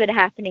with COVID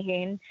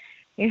happening,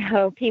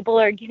 people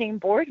are getting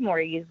bored more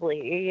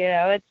easily.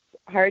 It's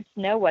hard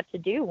to know what to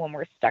do when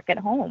we're stuck at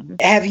home.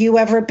 Have you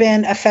ever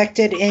been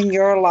affected in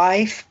your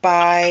life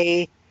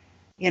by,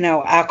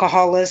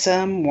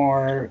 alcoholism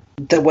or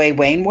the way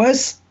Wayne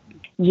was?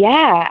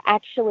 Yeah,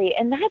 actually.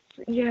 And that's,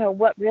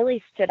 what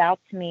really stood out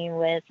to me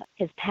with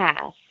his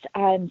past.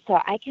 So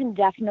I can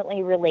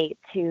definitely relate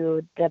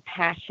to the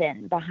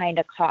passion behind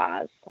a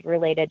cause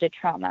related to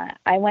trauma.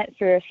 I went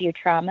through a few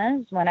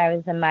traumas when I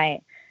was in my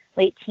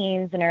late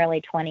teens and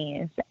early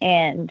 20s.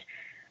 And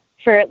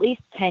for at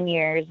least 10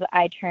 years,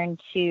 I turned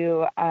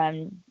to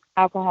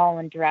alcohol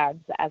and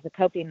drugs as a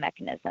coping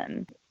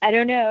mechanism. I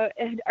don't know.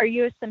 Are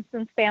you a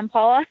Simpsons fan,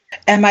 Paula?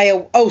 Am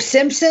I?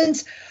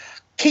 Simpsons?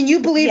 Can you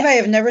believe Yeah. I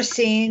have never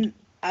seen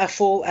a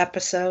full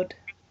episode?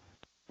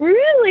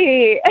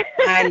 Really?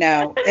 I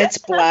know. It's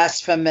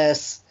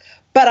blasphemous.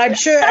 But I'm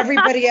sure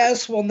everybody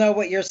else will know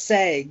what you're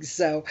saying.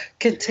 So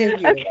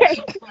continue.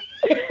 Okay.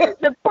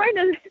 The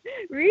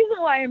reason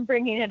why I'm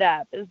bringing it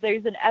up is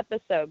there's an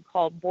episode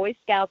called Boy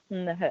Scouts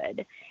in the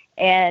Hood.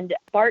 And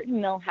Bart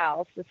and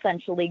Milhouse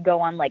essentially go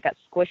on like a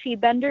squishy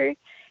bender.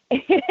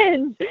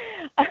 And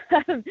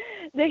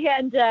they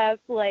end up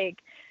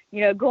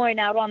going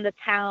out on the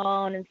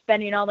town and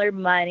spending all their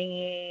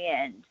money.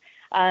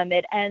 And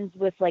it ends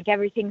with like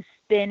everything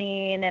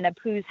spinning and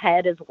Apu's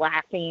head is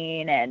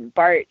laughing. And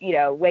Bart,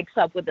 wakes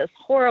up with this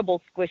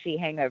horrible squishy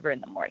hangover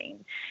in the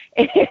morning.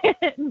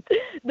 And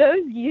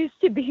those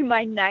used to be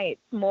my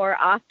nights more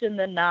often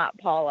than not,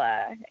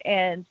 Paula.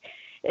 And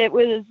it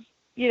was,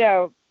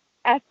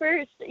 at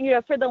first,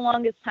 for the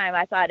longest time,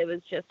 I thought it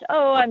was just,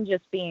 I'm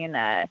just being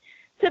a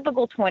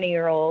typical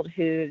 20-year-old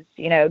who's,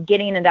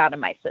 getting it out of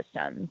my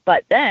system.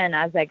 But then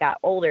as I got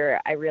older,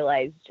 I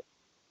realized,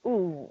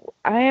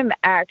 I am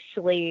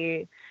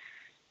actually,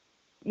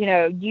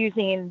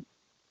 using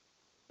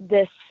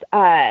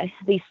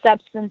these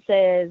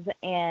substances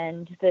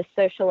and this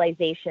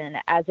socialization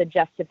as a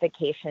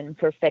justification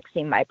for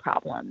fixing my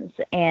problems.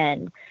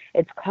 And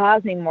it's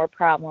causing more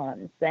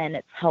problems than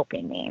it's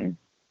helping me.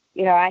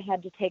 I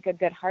had to take a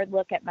good hard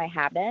look at my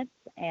habits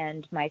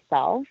and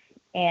myself.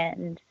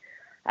 And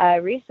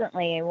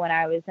recently, when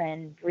I was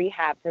in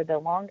rehab for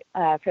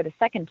the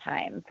second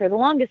time, for the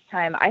longest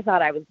time, I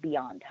thought I was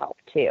beyond help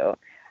too.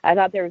 I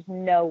thought there was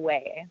no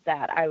way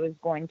that I was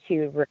going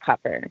to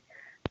recover.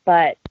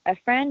 But a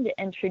friend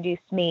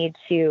introduced me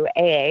to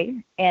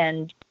AA,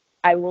 and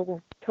I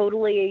will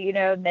totally,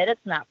 admit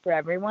it's not for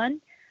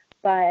everyone.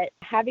 But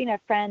having a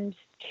friend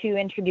to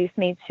introduce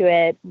me to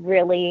it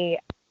really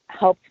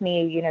helped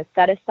me,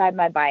 set aside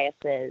my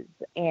biases.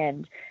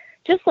 And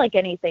just like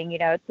anything,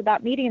 it's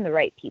about meeting the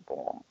right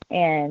people.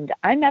 And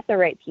I met the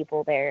right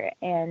people there,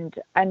 and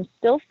I'm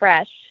still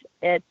fresh.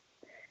 It's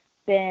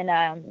been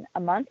a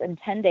month and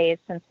 10 days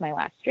since my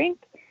last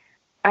drink.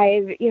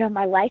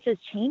 My life is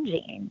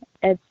changing.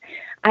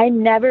 I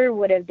never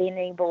would have been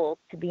able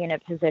to be in a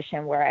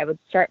position where I would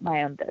start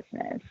my own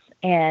business.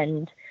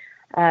 And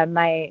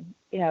my,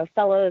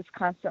 fellows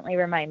constantly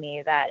remind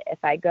me that if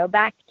I go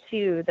back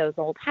to those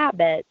old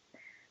habits,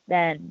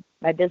 then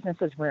my business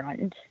is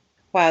ruined.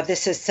 Wow,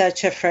 this is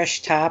such a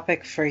fresh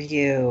topic for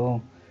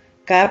you.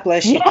 God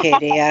bless you,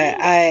 Katie.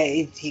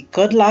 I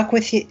good luck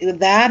with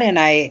that, and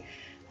I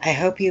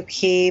hope you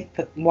keep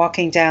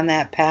walking down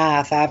that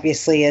path.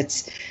 Obviously,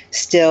 it's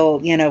still,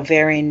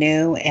 very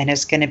new, and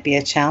it's going to be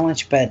a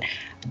challenge. But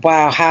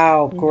wow,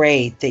 how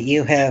great that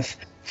you have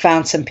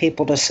found some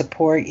people to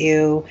support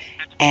you,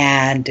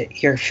 and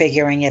you're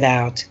figuring it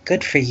out.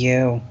 Good for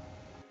you.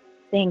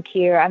 Thank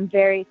you. I'm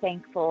very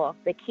thankful.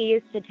 The key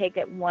is to take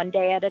it one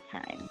day at a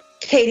time.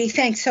 Katie,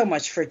 thanks so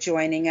much for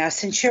joining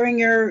us and sharing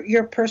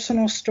your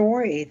personal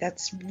story.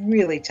 That's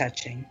really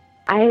touching.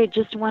 I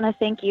just want to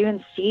thank you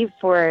and Steve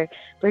for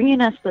bringing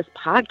us this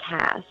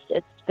podcast.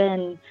 It's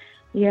been,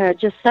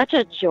 just such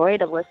a joy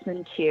to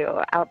listen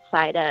to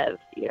outside of,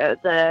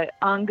 the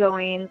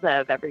ongoings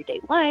of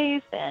everyday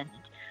life and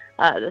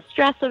the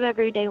stress of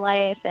everyday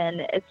life.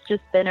 And it's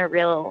just been a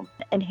real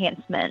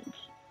enhancement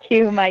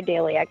to my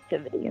daily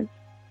activities.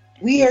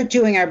 We are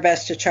doing our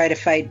best to try to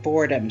fight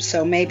boredom,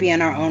 so maybe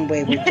in our own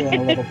way we're doing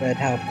a little bit of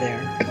help there.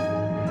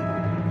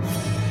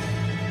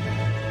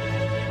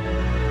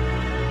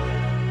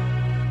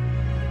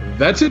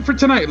 That's it for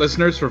tonight,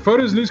 listeners. For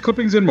photos, news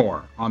clippings, and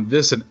more on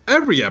this and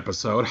every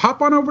episode,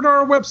 hop on over to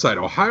our website,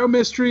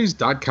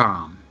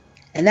 ohiomysteries.com.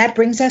 And that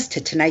brings us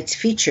to tonight's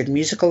featured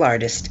musical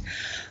artist.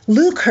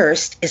 Luke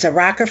Hurst is a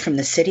rocker from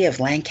the city of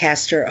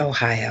Lancaster,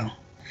 Ohio.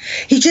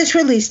 He just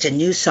released a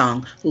new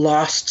song,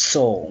 Lost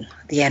Soul,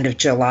 the end of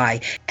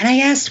July, and I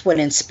asked what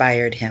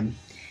inspired him.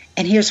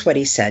 And here's what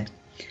he said.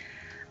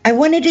 I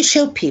wanted to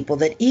show people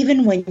that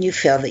even when you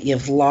feel that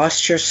you've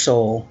lost your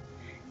soul,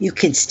 you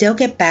can still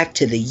get back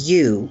to the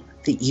you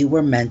that you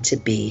were meant to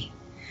be.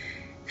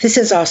 This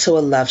is also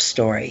a love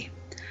story.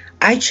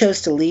 I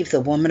chose to leave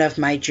the woman of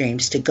my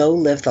dreams to go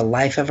live the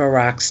life of a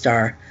rock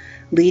star,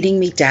 leading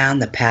me down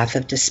the path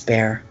of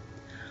despair.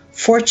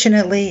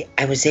 Fortunately,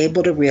 I was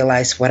able to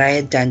realize what I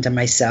had done to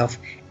myself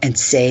and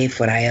save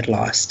what I had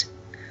lost.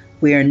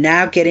 We are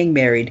now getting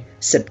married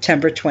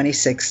September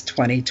 26,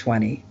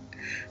 2020.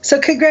 So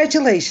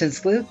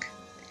congratulations, Luke.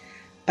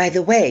 By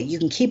the way, you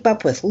can keep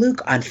up with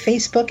Luke on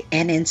Facebook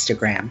and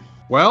Instagram.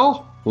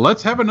 Well,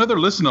 let's have another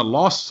listen to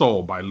Lost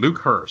Soul by Luke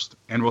Hurst,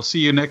 and we'll see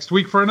you next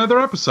week for another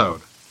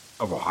episode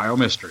of Ohio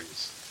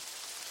Mysteries.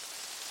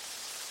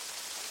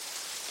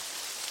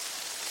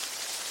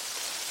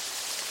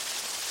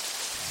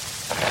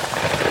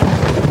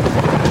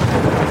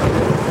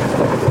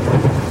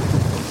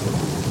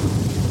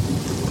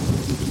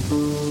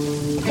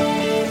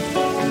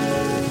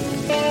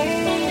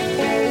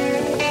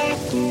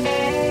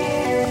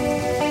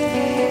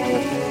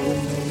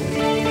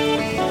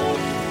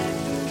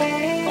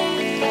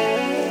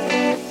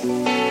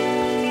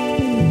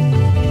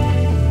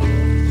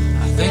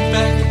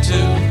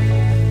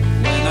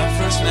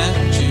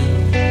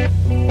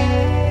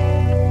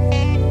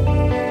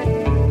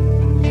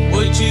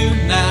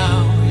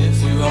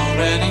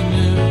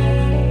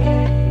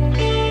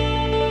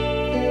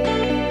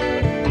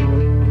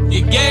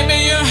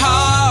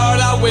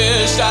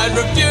 I'd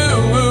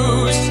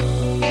refused.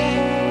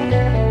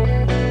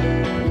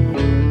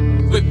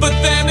 We put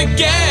them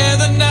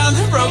together, now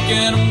they're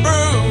broken and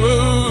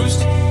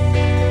bruised.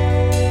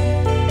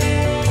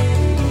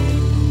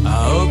 I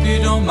hope you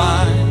don't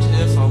mind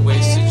if I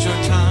wasted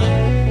your time.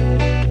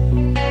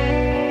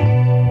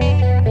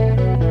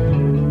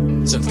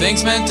 Some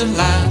things meant to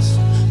last,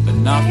 but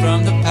not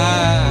from the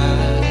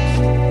past.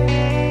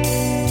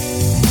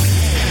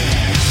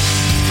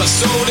 My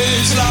soul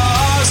is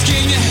lost,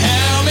 can you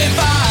help me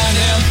find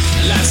him?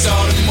 Last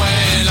autumn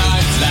when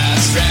life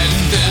last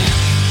strengthened,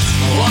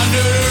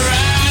 wandered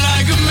around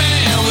like a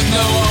man with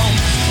no home,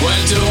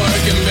 went to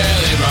work and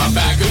barely brought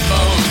back a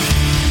bone.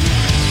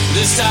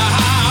 This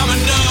time I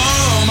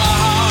know my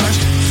heart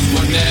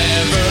will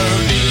never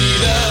be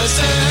the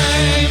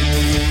same.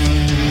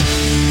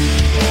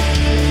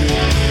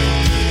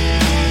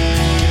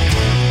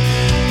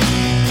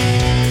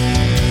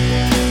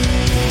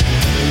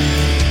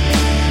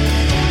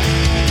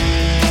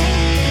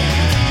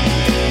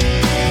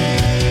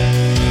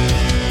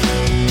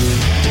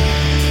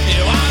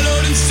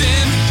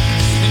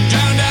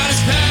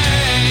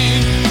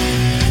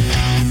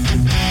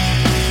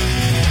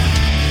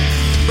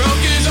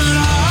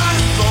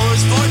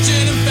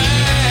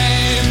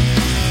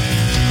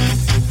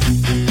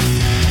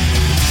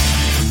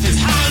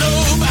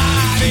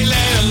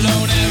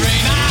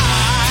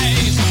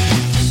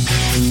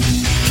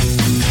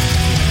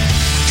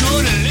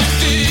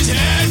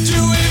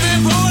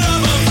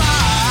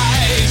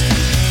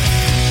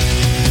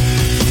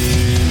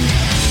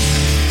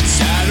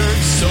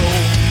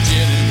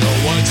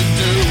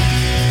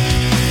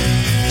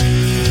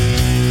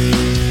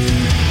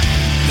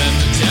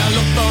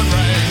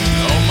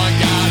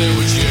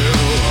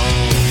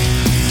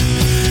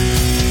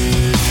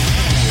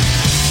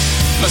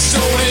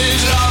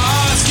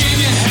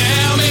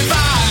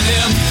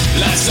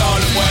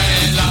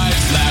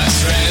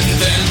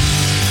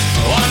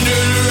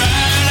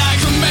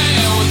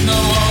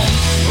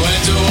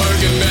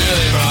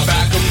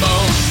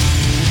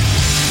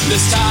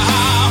 This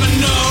time I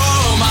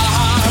know my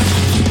heart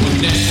will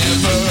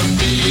never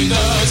be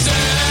the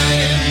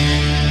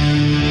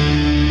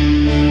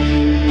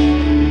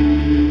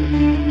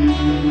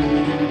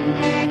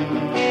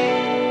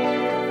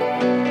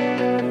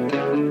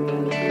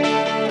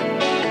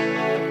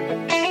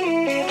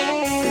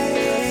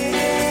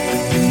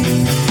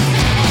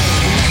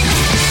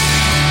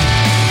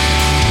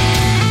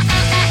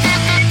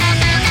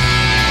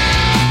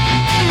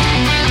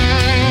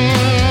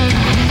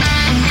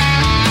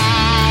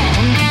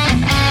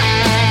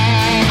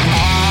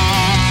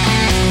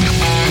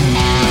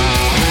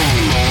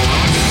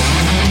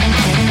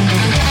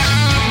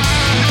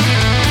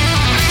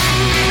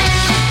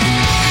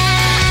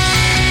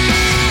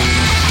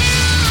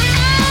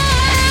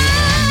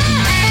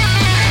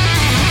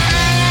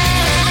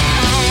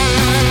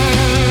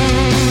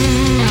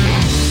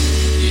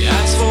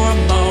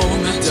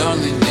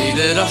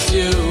a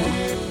few.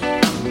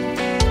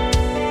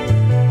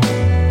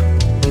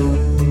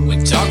 We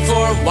talked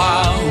for a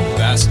while,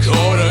 past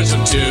quarters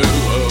of two.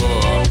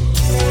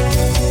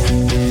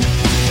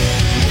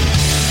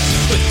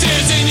 With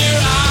tears in your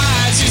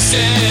eyes, you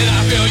said,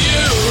 I feel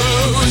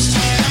used.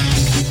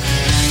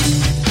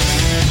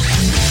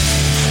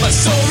 My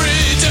soul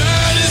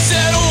returned and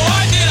said,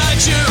 what did I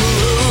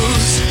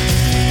choose?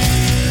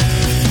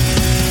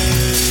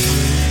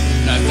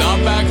 And I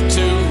thought back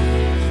to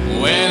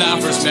when I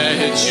first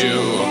met you.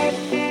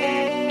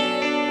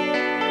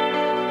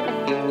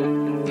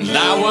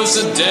 That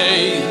was the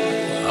day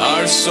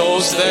our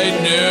souls they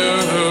knew.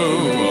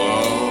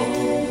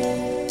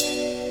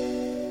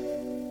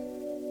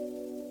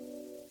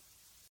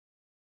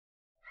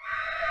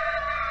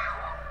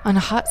 On a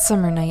hot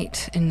summer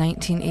night in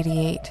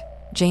 1988,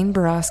 Jane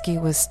Borowski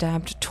was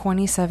stabbed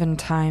 27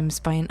 times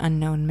by an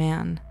unknown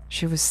man.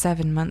 She was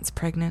 7 months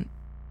pregnant.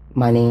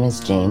 My name is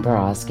Jane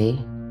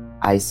Borowski.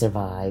 I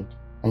survived,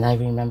 and I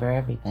remember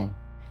everything.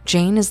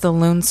 Jane is the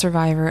lone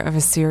survivor of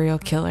a serial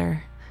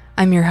killer.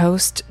 I'm your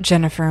host,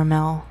 Jennifer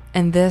Amell,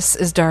 and this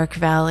is Dark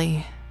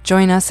Valley.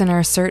 Join us in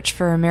our search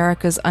for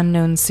America's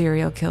unknown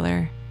serial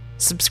killer.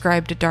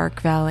 Subscribe to Dark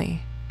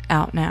Valley,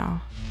 out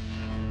now.